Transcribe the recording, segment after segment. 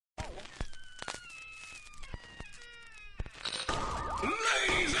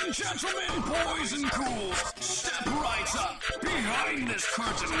and gentlemen, boys and ghouls, step right up. Behind this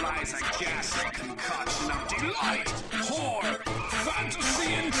curtain lies a ghastly concoction of delight, horror,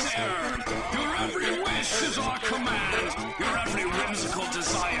 fantasy, and terror. Your every wish is our command, your every whimsical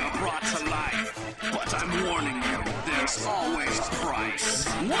desire brought to life. But I'm warning you, there's always a price.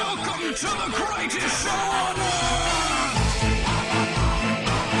 Welcome to the greatest show on earth!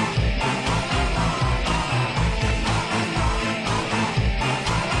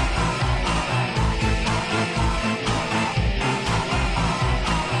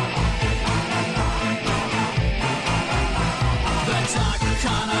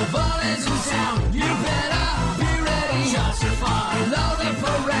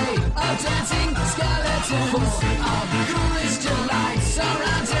 Dancing skeletons of ghoulish delight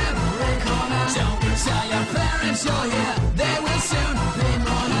surround every corner. Don't tell your parents you're here, they will soon be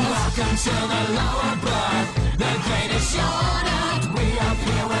mourners. Welcome to the lower berth, the greatest show on earth. We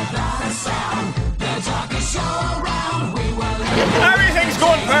appear without a sound, the darkest show around. We will Everything's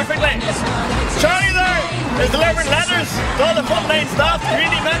going perfectly. Charlie there is delivering letters to all the frontline staff,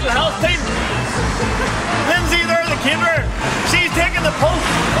 community mental health team. Lindsay there, the caterer, she's taking the pulse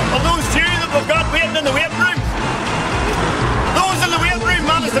of those few that we've got waiting in the waiting room. Those in the waiting room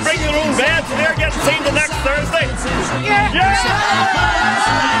managed to bring their own beds, so they're getting seen the next Thursday. Yeah!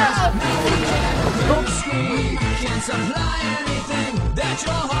 Don't scream, can't supply anything that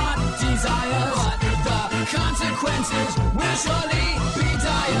your heart desires, but the consequences will surely be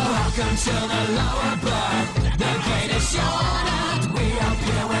dire. Welcome to the lower berth, the greatest show on earth. We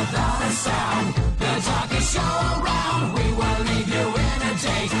appear without a sound, the darkest show around. We will leave you in a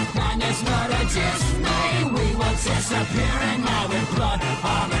daze, madness, murder, dismay. We will disappear and now with blood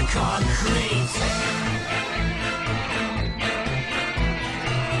on the concrete.